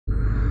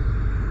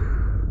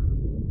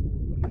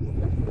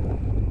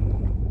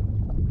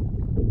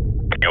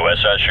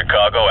USS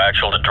Chicago,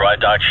 actual to dry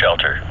dock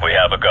shelter. We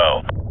have a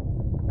go.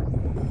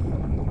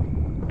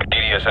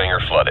 DDS hangar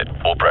flooded.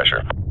 Full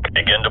pressure.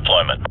 Begin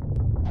deployment.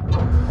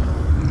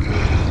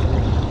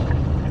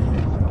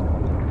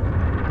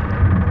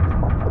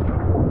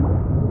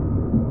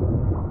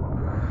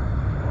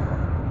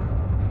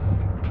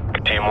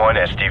 Team 1,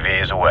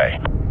 SDV is away.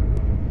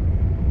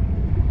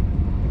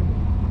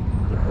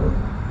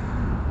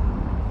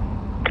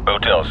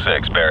 Hotel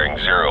 6, bearing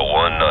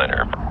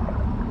 019er.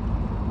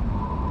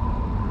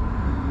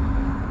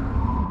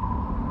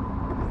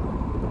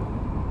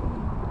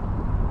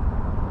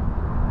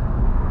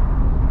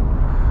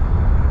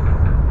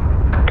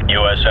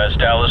 USS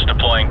Dallas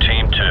deploying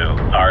Team 2.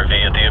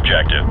 RV at the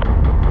objective.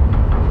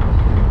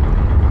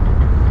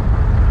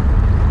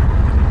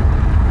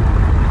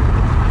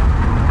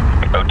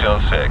 Hotel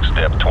 6,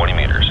 depth 20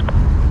 meters.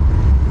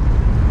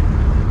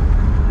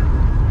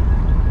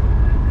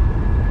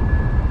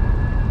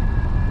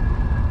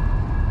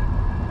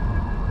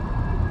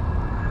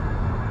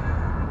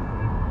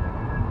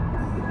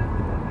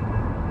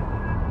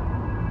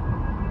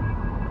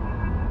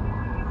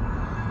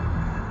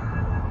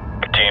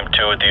 Team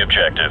 2 at the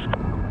objective.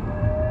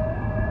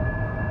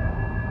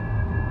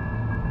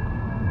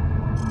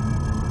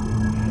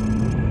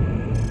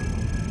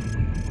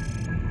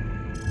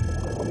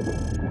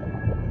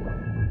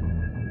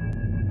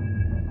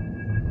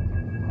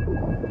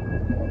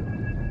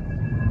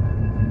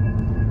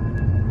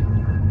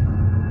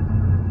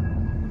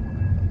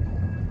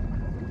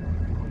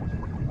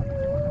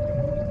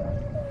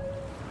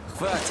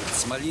 Хватит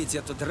смолить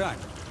эту дрань.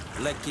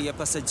 Легкие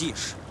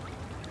посадишь.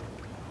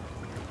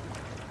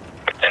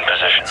 In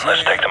position.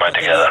 Let's take them out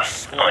together.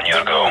 On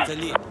your go.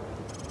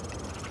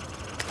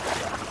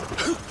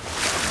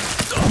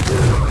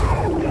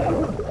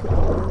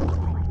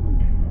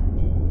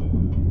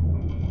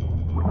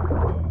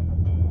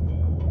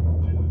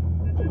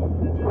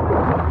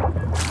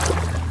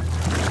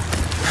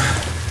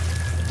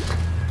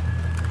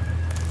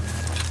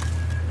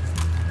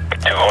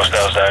 Two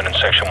hostiles down in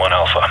Section 1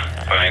 Alpha.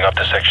 Moving up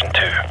to Section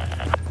 2.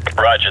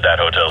 Roger that,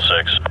 Hotel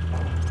 6.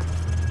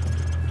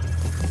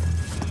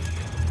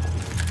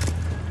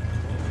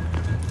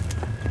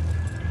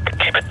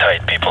 Keep it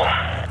tight, people.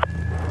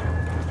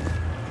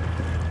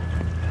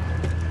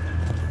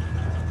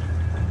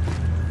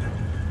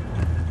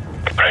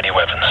 Ready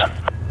weapons.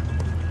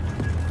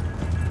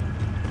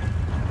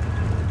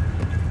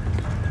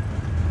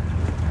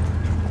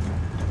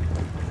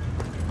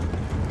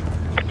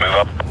 Move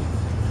up.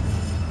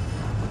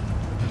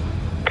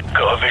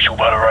 Got a visual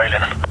by the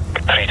railing.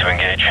 3 to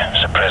engage.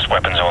 Suppressed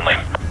weapons only.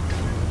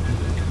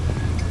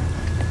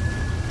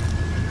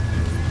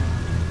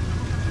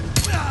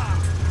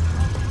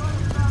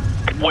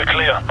 We're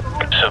clear.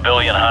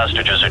 Civilian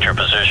hostages at your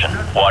position.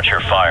 Watch your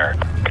fire.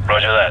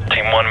 Roger that.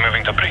 Team 1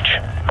 moving to breach.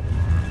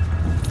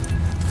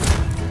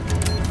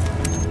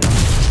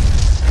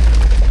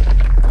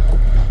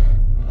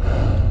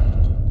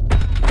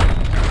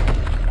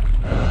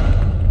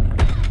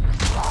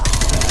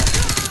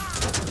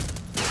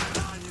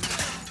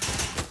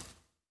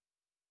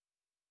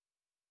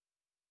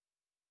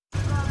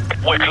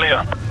 We're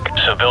clear.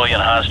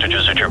 Civilian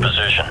hostages at your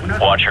position.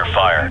 Watch your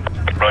fire.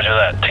 Roger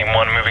that. Team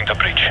 1 moving to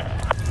breach.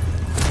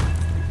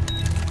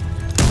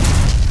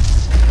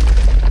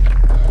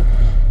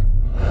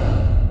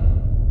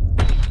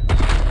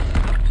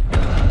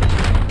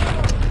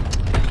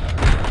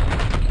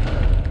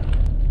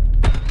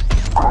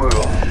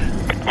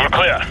 We're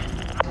clear.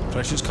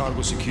 Precious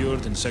cargo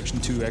secured in Section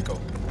 2 Echo.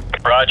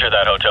 Roger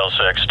that, Hotel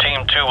 6.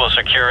 Team 2 will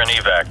secure an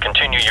evac.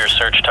 Continue your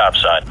search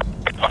topside.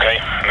 Okay,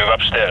 move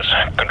upstairs.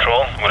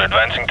 Control, we're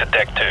advancing to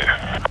deck 2.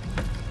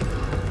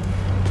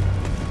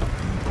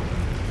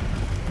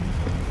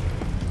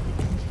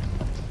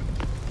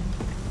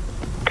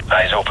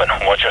 Eyes open.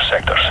 Watch your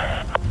sectors.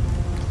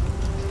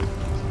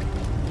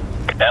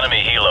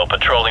 Enemy helo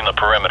patrolling the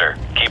perimeter.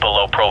 Keep a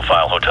low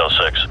profile, Hotel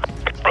 6.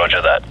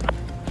 Roger that.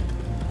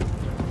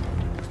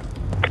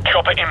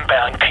 Chopper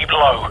inbound. Keep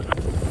low.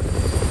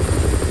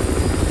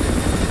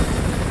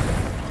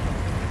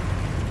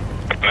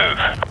 Move.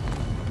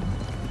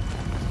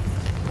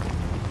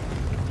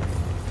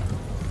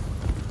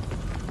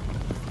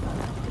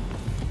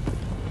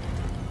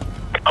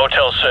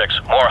 Hotel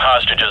 6, more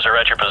hostages are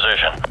at your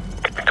position.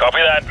 Copy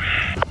that.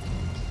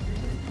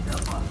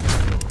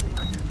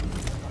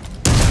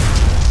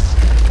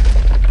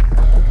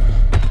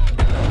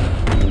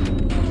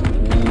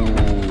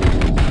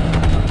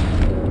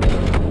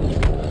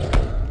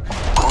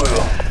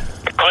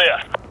 Clear.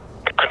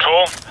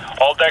 Control,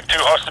 all deck 2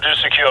 hostages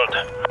secured.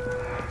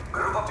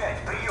 Группа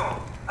 5, прием.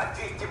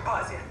 Ответьте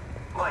базе.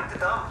 Мать, ты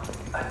там?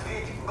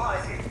 Ответь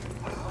базе.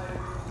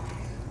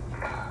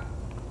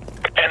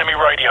 Enemy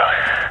radio.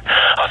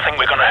 I think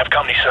we're gonna have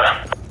company, sir.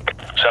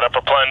 Set up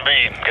a plan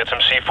B. Get some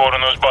C4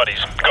 on those bodies.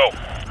 Go.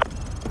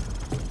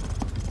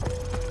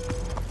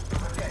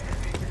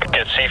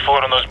 Get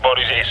C4 on those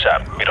bodies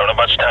ASAP. We don't have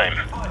much time.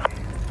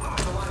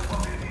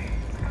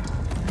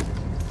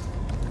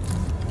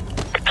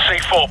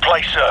 C4,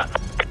 place, sir.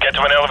 Get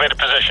to an elevated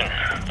position.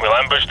 We'll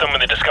ambush them when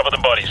they discover the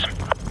bodies.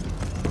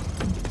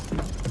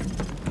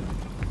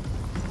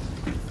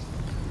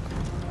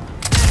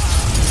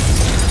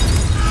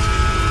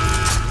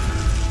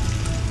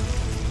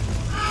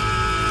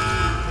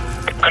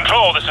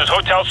 Control, this is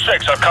Hotel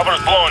 6. Our cover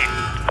is blown.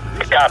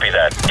 Copy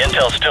that.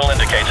 Intel still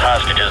indicates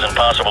hostages and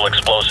possible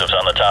explosives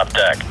on the top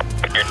deck.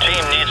 Your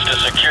team needs to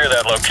secure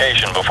that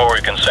location before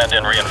we can send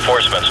in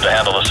reinforcements to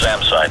handle the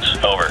SAM sites.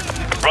 Over.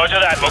 Roger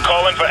that. We'll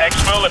call in for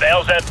exfil at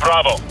LZ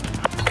Bravo.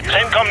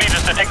 CENTCOM needs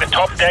us to take the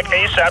top deck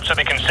ASAP so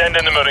they can send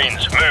in the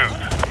Marines. Move.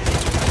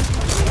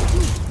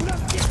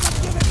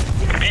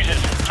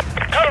 Pieces.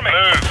 Cover me.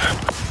 Move.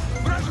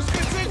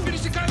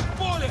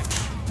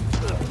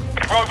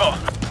 Rover.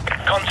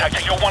 Contact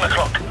at your 1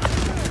 o'clock.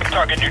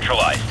 Target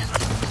neutralized.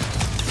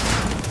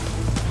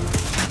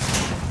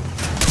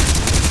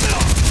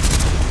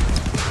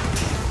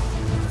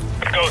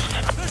 Ghost.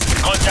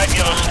 Contact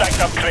near those stacked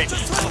up crates.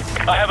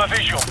 I have a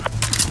visual.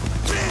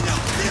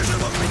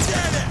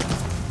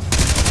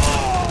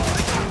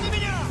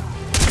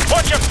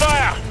 Watch your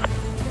fire!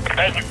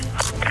 Peasant.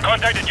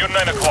 Contact at your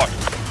 9 o'clock.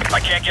 I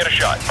can't get a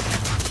shot.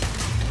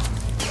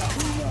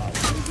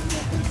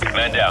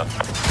 Man down.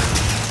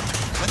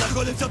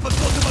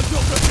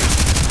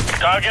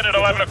 Target at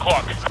 11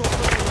 o'clock.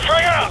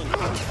 Fire!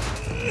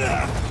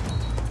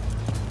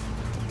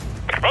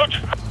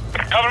 Roach,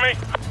 cover me.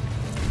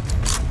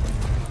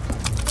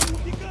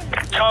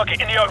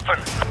 Target in the open.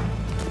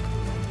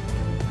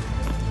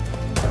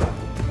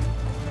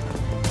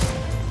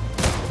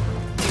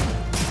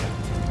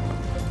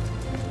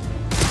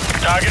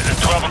 Target at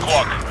 12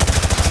 o'clock.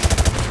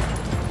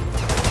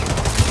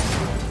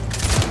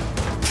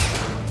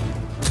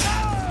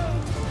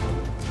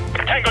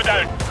 Tango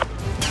down.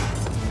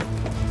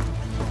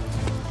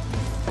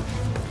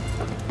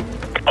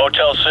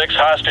 Hotel 6,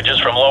 hostages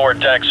from lower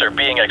decks are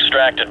being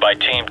extracted by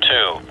Team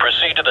 2.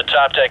 Proceed to the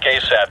top deck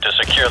ASAP to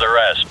secure the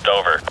rest.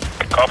 Over.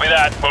 Copy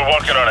that. We're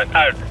working on it.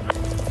 Out.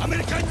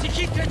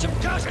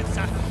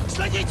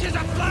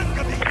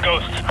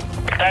 Ghost.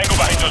 Tango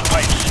behind those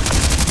pipes.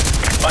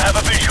 I have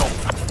a visual.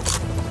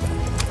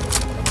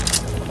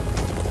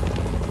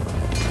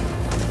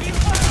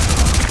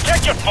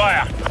 Check your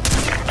fire.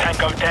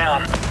 Tango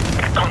down.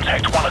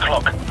 Contact 1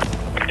 o'clock.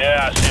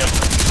 Yeah, I see him.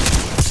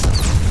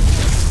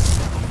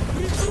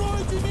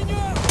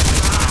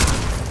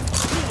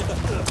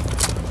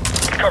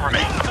 Cover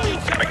me.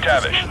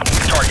 McTavish.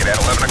 Target at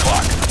 11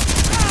 o'clock.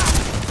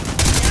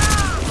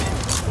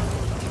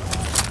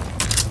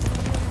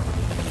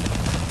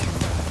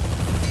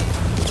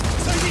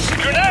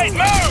 Grenade,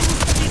 move!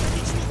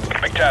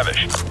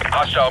 McTavish.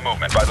 Hostile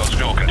movement by those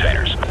fuel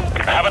containers.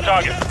 I have a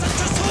target.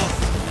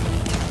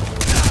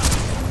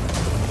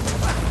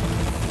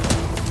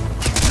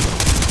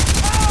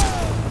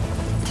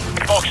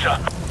 Boxer.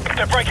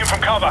 They're breaking from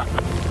cover.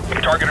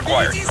 Target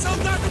acquired.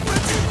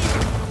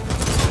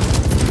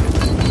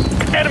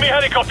 Enemy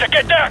helicopter,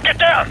 get down, get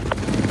down!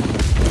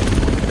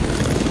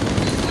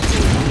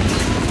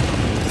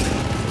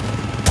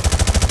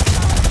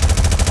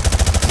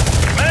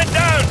 Man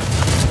down!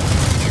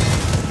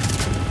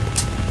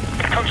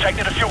 Contact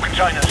near the fuel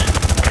containers.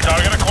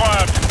 Target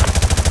acquired.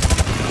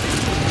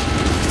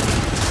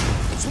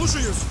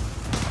 Слушаюсь.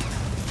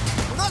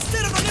 У нас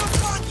спереди на левом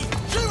фланге.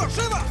 Живо,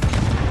 живо!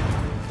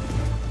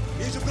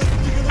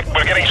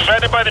 We're getting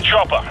shredded by the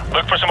chopper.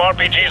 Look for some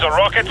RPGs or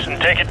rockets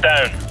and take it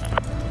down.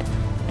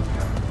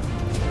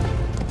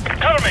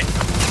 Cover me!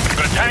 We've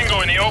got a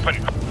tango in the open.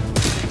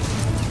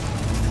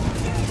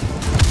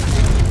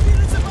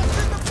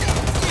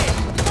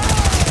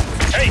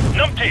 Hey,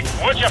 Numpty,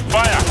 watch your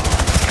fire!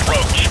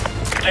 Roach,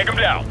 take him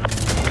down.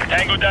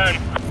 Tango down.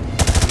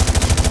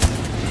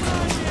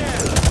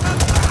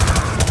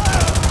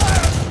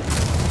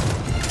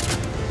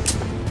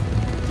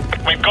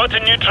 We've got to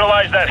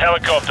neutralize that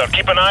helicopter.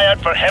 Keep an eye out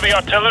for heavy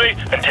artillery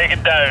and take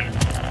it down.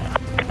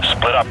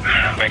 Split up.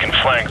 We can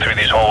flank through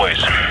these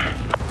hallways.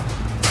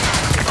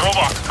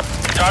 Rover,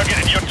 target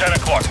at your 10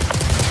 o'clock.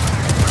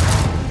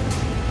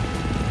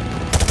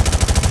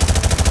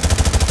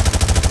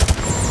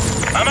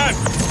 I'm out.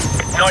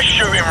 Nice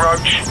shooting,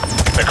 Roach.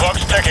 The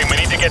clock's ticking. We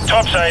need to get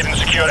topside and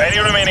secure any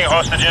remaining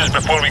hostages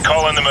before we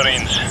call in the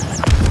Marines.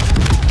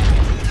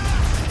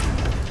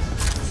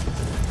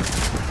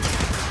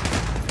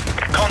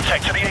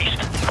 Contact to the east.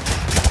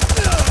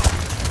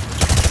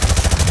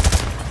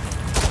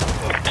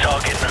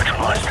 Target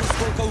neutralized.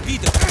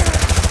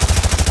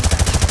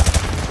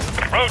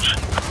 Roach,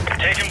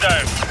 take him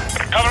down.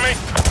 Cover me.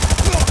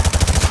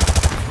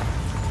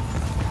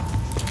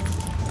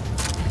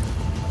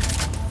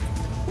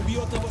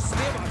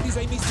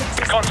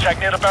 Contact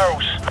near the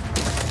barrels.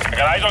 I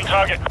got eyes on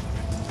target.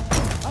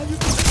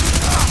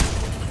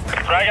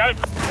 Frag out.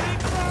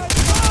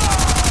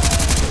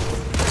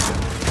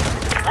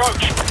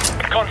 Roach,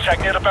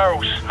 contact near the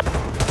barrels.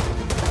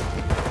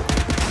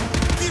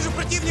 Вижу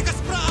противника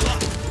справа.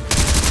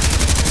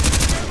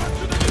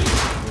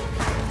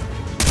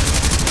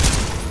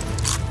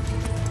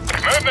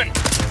 Movement.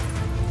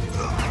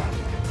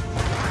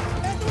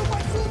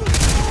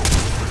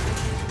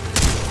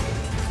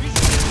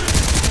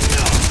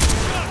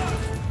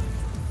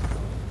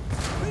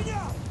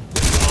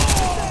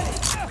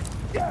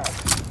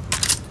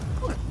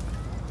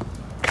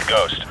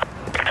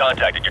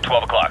 contacted you,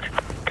 12 o'clock.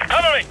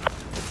 Cover me!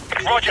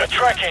 Roger,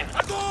 tracking.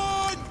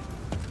 Огонь!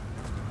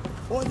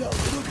 Понял,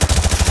 иду.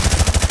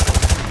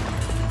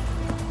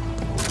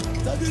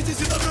 Забейтесь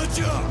на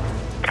врача!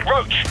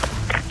 Roach,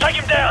 take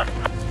him down!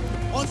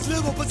 Он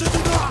слева, позади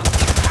нас!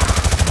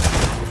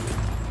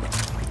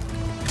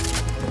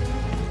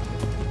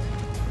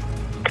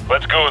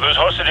 Let's go. Those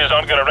hostages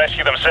aren't going to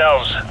rescue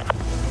themselves.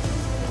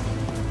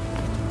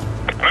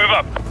 Move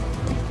up.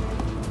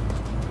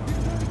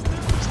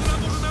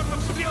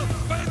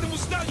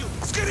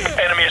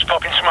 Enemy is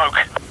popping smoke.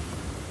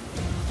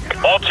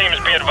 All teams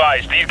be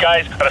advised. These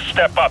guys are a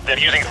step up. They're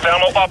using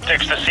thermal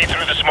optics to see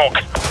through the smoke.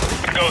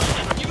 Ghost,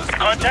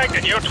 contact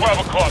at your 12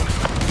 o'clock.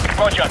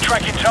 Roger,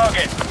 tracking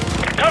target.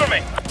 Cover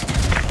me.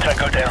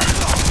 Tango down.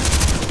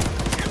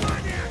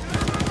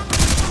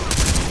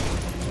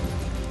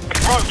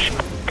 Roach,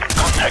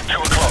 contact 2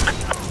 o'clock.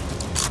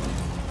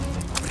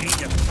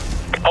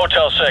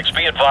 Hotel 6,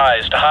 be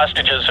advised.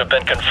 Hostages have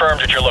been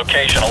confirmed at your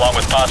location along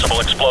with possible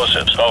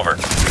explosives. Over.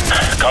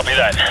 Copy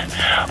that.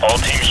 All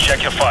teams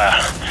check your fire.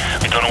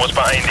 We don't know what's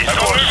behind these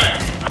doors.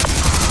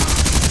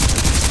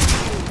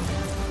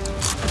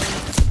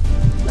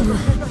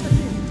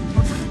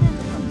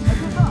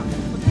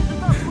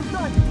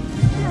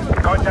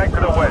 Contact to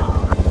the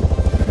west.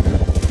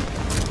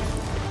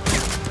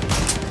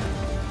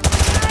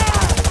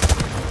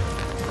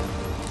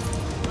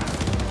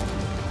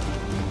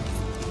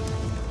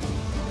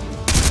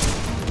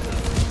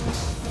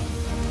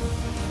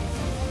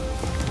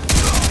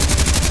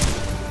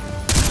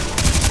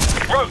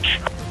 Roach,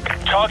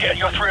 target at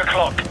your 3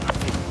 o'clock.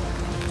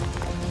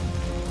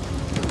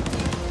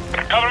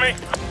 Cover me.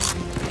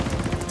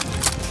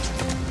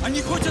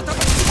 Они хотят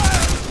обойти!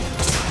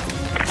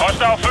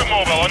 Hostile foot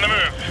mobile on the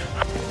move.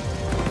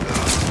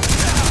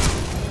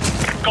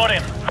 Got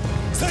him.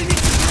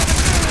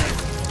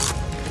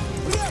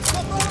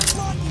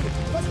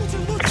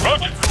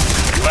 Roach,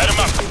 light him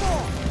up.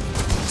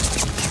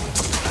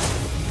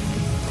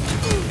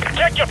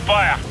 Check your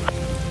fire.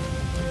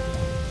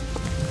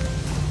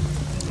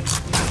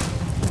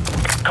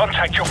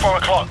 Contact your 4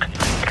 o'clock.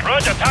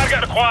 Roger,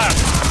 target acquired.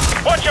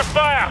 Watch your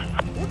fire.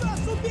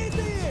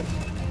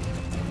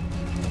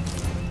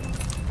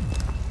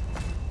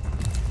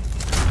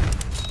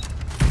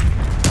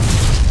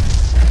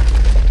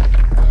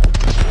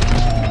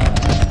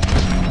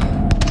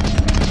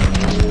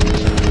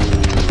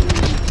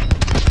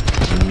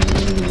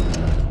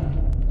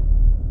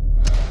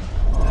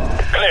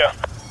 Clear.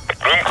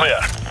 Room clear.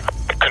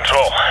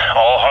 Control.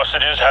 All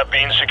hostages have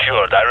been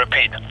secured. I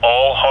repeat,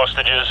 all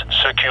hostages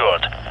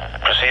secured.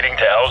 Proceeding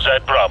to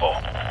LZ Bravo.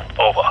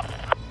 Over.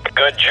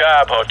 Good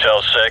job,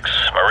 Hotel 6.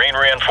 Marine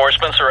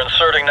reinforcements are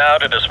inserting now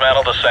to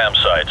dismantle the SAM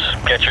sites.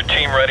 Get your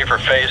team ready for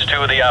Phase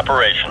 2 of the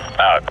operation.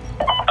 Out.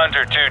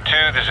 Hunter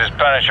 2-2, this is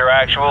Punisher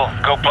Actual.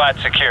 Go plat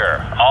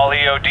secure. All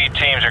EOD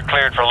teams are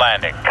cleared for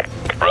landing.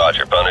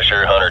 Roger,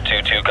 Punisher. Hunter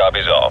 2-2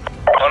 copies all.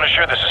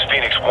 Punisher, this is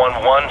Phoenix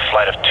 1-1,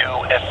 flight of 2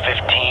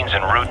 F-15s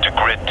en route to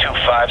grid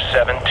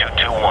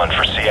 257221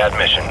 for SEAD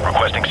mission.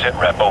 Requesting sit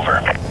rep, over.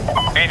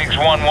 Phoenix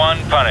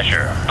 1-1,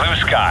 Punisher. Blue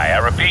sky. I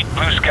repeat,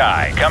 blue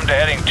sky. Come to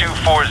heading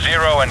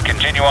 240 and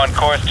continue on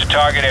course to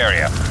target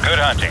area. Good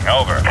hunting,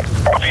 over.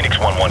 Phoenix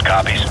 1-1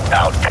 copies.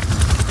 Out.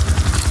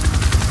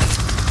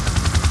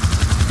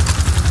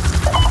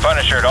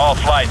 Punisher to all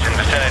flights in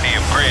vicinity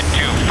of grid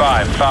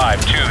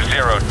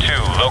 255202.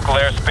 Local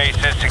airspace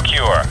is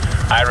secure.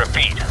 I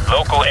repeat,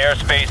 local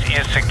airspace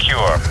is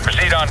secure.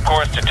 Proceed on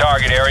course to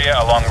target area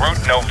along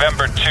route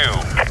November 2.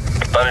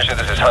 Punisher,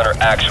 this is Hunter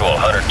Actual.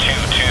 Hunter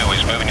 2-2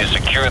 is moving to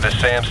secure the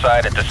SAM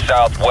site at the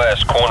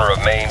southwest corner of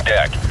main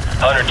deck.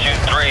 Hunter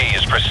 2-3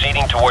 is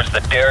proceeding towards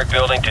the Derrick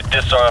building to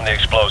disarm the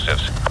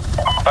explosives.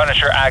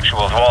 Punisher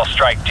Actual to all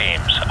strike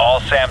teams.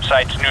 All SAM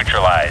sites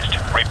neutralized.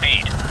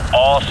 Repeat,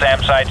 all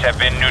SAM sites have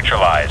been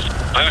neutralized.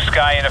 Blue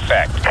sky in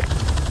effect.